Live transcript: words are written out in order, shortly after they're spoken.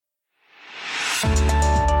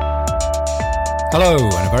Hello,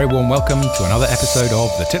 and a very warm welcome to another episode of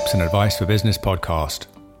the Tips and Advice for Business podcast.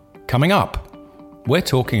 Coming up, we're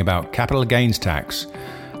talking about capital gains tax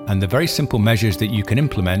and the very simple measures that you can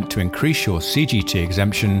implement to increase your CGT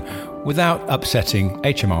exemption without upsetting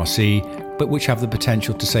HMRC, but which have the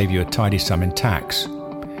potential to save you a tidy sum in tax.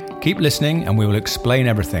 Keep listening and we will explain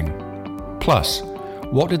everything. Plus,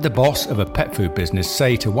 what did the boss of a pet food business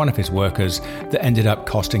say to one of his workers that ended up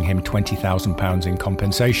costing him £20,000 in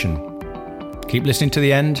compensation? Keep listening to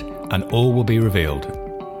the end and all will be revealed.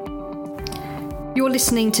 You're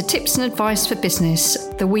listening to Tips and Advice for Business,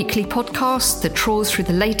 the weekly podcast that trawls through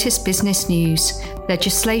the latest business news,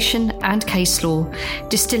 legislation and case law,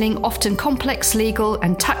 distilling often complex legal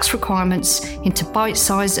and tax requirements into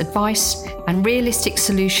bite-sized advice and realistic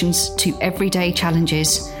solutions to everyday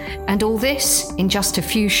challenges. And all this in just a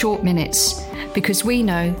few short minutes, because we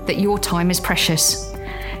know that your time is precious.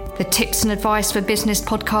 The Tips and Advice for Business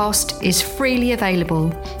podcast is freely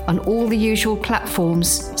available on all the usual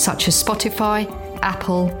platforms such as Spotify,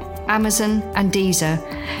 Apple, Amazon and Deezer,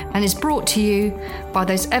 and is brought to you by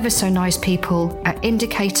those ever so nice people at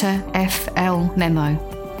Indicator FL Memo.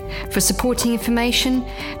 For supporting information,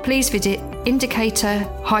 please visit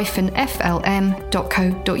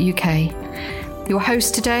indicator-flm.co.uk. Your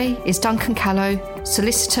host today is Duncan Callow,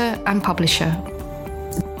 solicitor and publisher.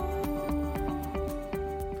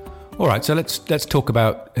 All right, so let's talk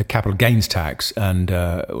about capital gains tax and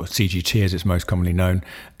or CGT as it's most commonly known,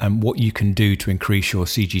 and what you can do to increase your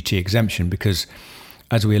CGT exemption. Because,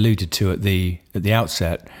 as we alluded to at the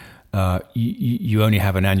outset, you only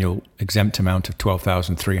have an annual exempt amount of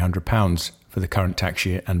 £12,300 for the current tax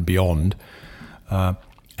year and beyond, and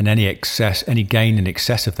any gain in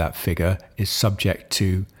excess of that figure is subject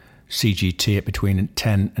to CGT at between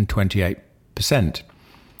 10 and 28%.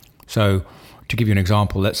 So, to give you an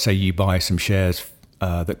example, let's say you buy some shares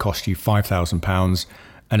that cost you £5,000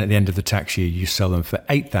 and at the end of the tax year you sell them for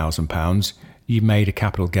 £8,000, you've made a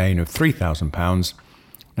capital gain of £3,000.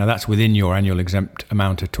 Now that's within your annual exempt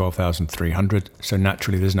amount of £12,300, so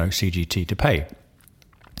naturally there's no CGT to pay.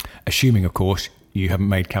 Assuming, of course, you haven't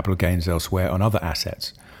made capital gains elsewhere on other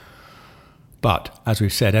assets. But, as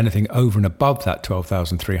we've said, anything over and above that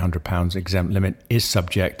 £12,300 exempt limit is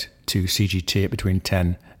subject to CGT at between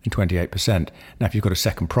 10 and 28%. Now, if you've got a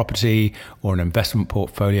second property or an investment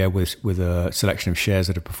portfolio with a selection of shares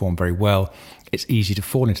that have performed very well, it's easy to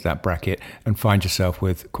fall into that bracket and find yourself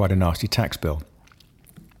with quite a nasty tax bill.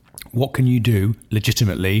 What can you do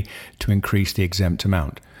legitimately to increase the exempt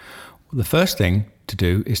amount? Well, the first thing to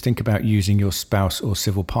do is think about using your spouse or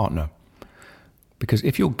civil partner. Because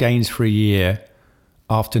if your gains for a year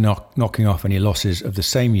after knocking off any losses of the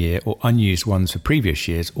same year or unused ones for previous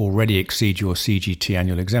years already exceed your CGT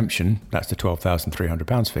annual exemption, that's the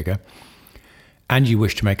 £12,300 figure, and you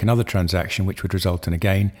wish to make another transaction which would result in a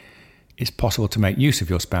gain, it's possible to make use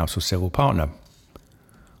of your spouse or civil partner.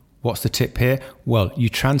 What's the tip here? Well, you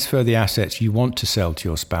transfer the assets you want to sell to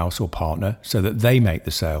your spouse or partner so that they make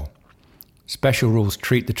the sale. Special rules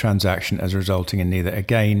treat the transaction as resulting in neither a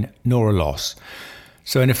gain nor a loss.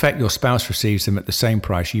 So in effect, your spouse receives them at the same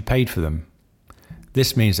price you paid for them.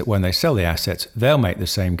 This means that when they sell the assets, they'll make the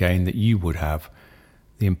same gain that you would have.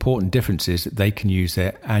 The important difference is that they can use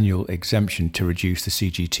their annual exemption to reduce the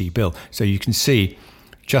CGT bill. So you can see,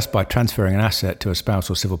 just by transferring an asset to a spouse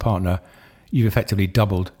or civil partner, you've effectively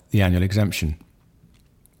doubled the annual exemption.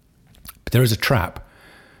 But there is a trap,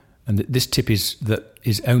 and this tip is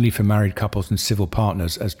only for married couples and civil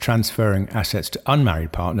partners, as transferring assets to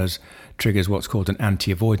unmarried partners triggers what's called an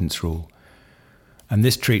anti-avoidance rule. And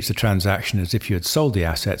this treats the transaction as if you had sold the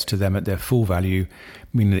assets to them at their full value,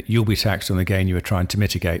 meaning that you'll be taxed on the gain you were trying to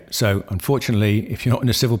mitigate. So unfortunately, if you're not in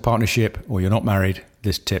a civil partnership or you're not married,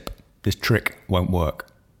 this trick won't work.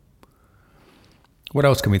 What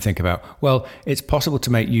else can we think about? Well, it's possible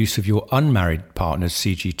to make use of your unmarried partner's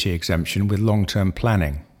CGT exemption with long-term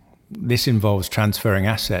planning. This involves transferring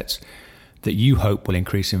assets that you hope will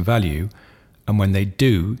increase in value, and when they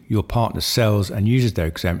do, your partner sells and uses their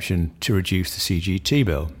exemption to reduce the CGT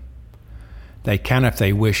bill. They can, if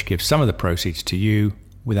they wish, give some of the proceeds to you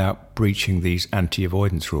without breaching these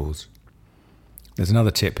anti-avoidance rules. There's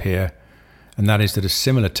another tip here, and that is that a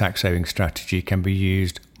similar tax-saving strategy can be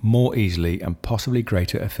used more easily and possibly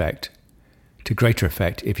greater effect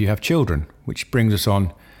if you have children, which brings us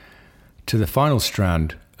on to the final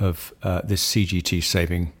strand of this CGT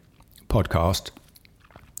saving podcast,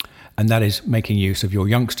 and that is making use of your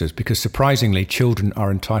youngsters, because surprisingly, children are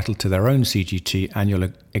entitled to their own CGT annual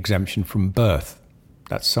exemption from birth.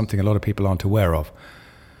 That's something a lot of people aren't aware of.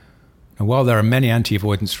 And while there are many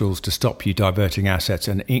anti-avoidance rules to stop you diverting assets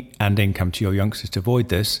and income to your youngsters to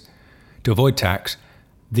avoid tax,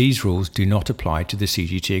 these rules do not apply to the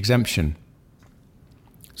CGT exemption.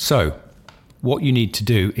 So, what you need to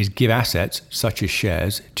do is give assets, such as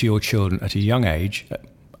shares, to your children at a young age,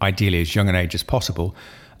 ideally as young an age as possible,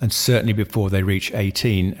 and certainly before they reach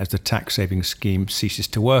 18, as the tax saving scheme ceases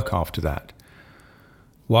to work after that.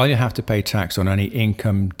 While you have to pay tax on any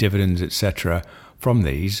income, dividends, etc. from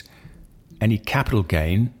these, any capital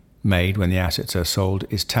gain made when the assets are sold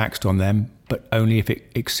is taxed on them, but only if it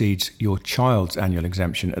exceeds your child's annual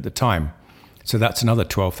exemption at the time. So that's another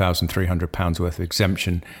 £12,300 worth of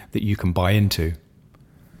exemption that you can buy into.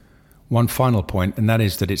 One final point, and that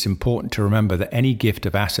is that it's important to remember that any gift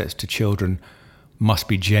of assets to children must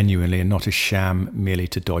be genuinely and not a sham merely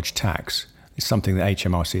to dodge tax. It's something that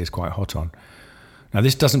HMRC is quite hot on. Now,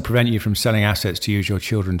 this doesn't prevent you from selling assets to use your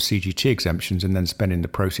children's CGT exemptions and then spending the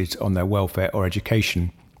proceeds on their welfare or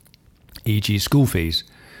education, e.g. school fees.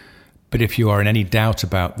 But if you are in any doubt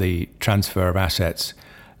about the transfer of assets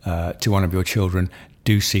to one of your children,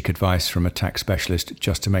 do seek advice from a tax specialist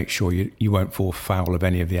just to make sure you won't fall foul of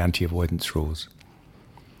any of the anti-avoidance rules.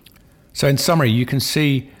 So in summary, you can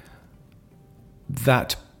see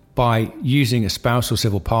that by using a spouse or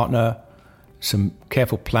civil partner, some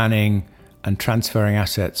careful planning and transferring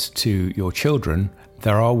assets to your children,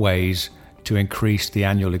 there are ways to increase the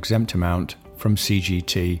annual exempt amount from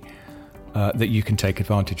CGT that you can take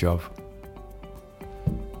advantage of.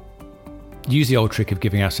 Use the old trick of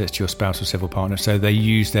giving assets to your spouse or civil partner so they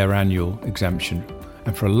use their annual exemption.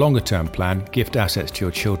 And for a longer term plan, gift assets to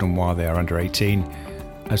your children while they are under 18,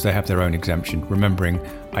 as they have their own exemption, remembering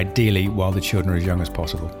ideally while the children are as young as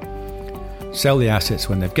possible. Sell the assets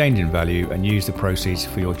when they've gained in value and use the proceeds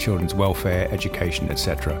for your children's welfare, education,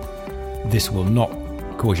 etc. This will not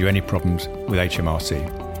cause you any problems with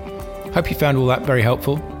HMRC. Hope you found all that very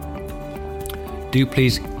helpful. Do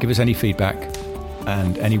please give us any feedback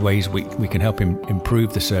and any ways we can help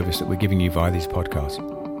improve the service that we're giving you via these podcasts.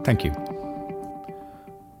 Thank you.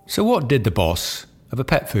 So what did the boss of a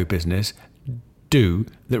pet food business do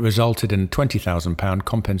that resulted in a £20,000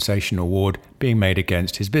 compensation award being made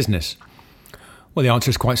against his business? Well, the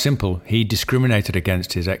answer is quite simple. He discriminated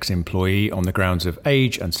against his ex-employee on the grounds of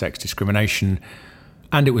age and sex discrimination,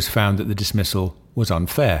 and it was found that the dismissal was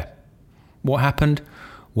unfair. What happened?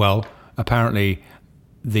 Well, apparently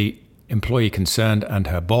the employee concerned and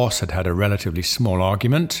her boss had a relatively small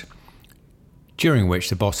argument, during which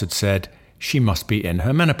the boss had said she must be in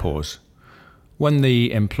her menopause. When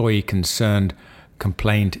the employee concerned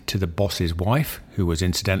complained to the boss's wife, who was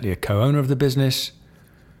incidentally a co-owner of the business,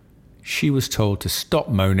 she was told to stop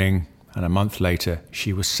moaning, and a month later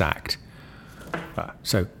she was sacked.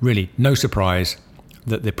 So really no surprise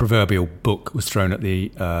that the proverbial book was thrown at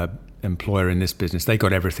the employer in this business. They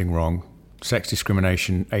got everything wrong. Sex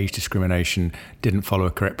discrimination, age discrimination, didn't follow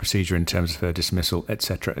a correct procedure in terms of her dismissal,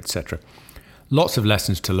 etc., etc. Lots of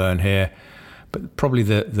lessons to learn here, but probably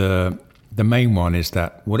the main one is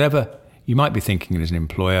that whatever you might be thinking as an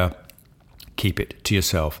employer, keep it to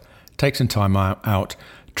yourself. Take some time out.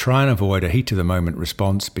 Try and avoid a heat-of-the-moment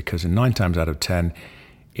response, because 9 times out of 10,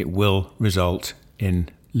 it will result in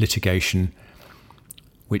litigation,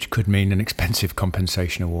 which could mean an expensive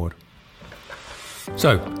compensation award.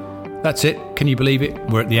 So, that's it. Can you believe it?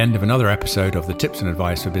 We're at the end of another episode of the Tips and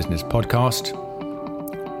Advice for Business podcast.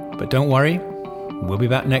 But don't worry, we'll be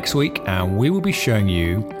back next week, and we will be showing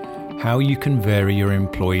you how you can vary your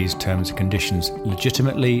employees' terms and conditions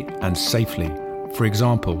legitimately and safely. For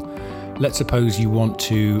example, let's suppose you want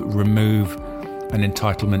to remove an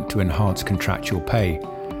entitlement to enhanced contractual pay.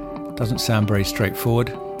 Doesn't sound very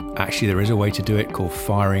straightforward. Actually, there is a way to do it called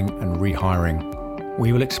firing and rehiring.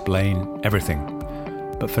 We will explain everything.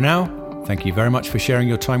 But for now, thank you very much for sharing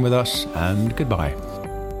your time with us, and goodbye.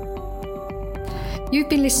 You've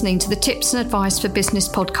been listening to the Tips and Advice for Business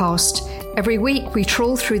podcast. Every week we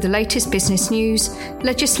trawl through the latest business news,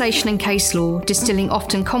 legislation and case law, distilling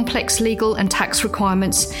often complex legal and tax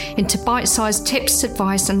requirements into bite-sized tips,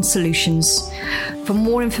 advice and solutions. For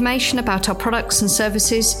more information about our products and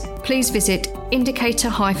services, please visit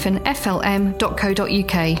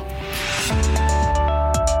indicator-flm.co.uk.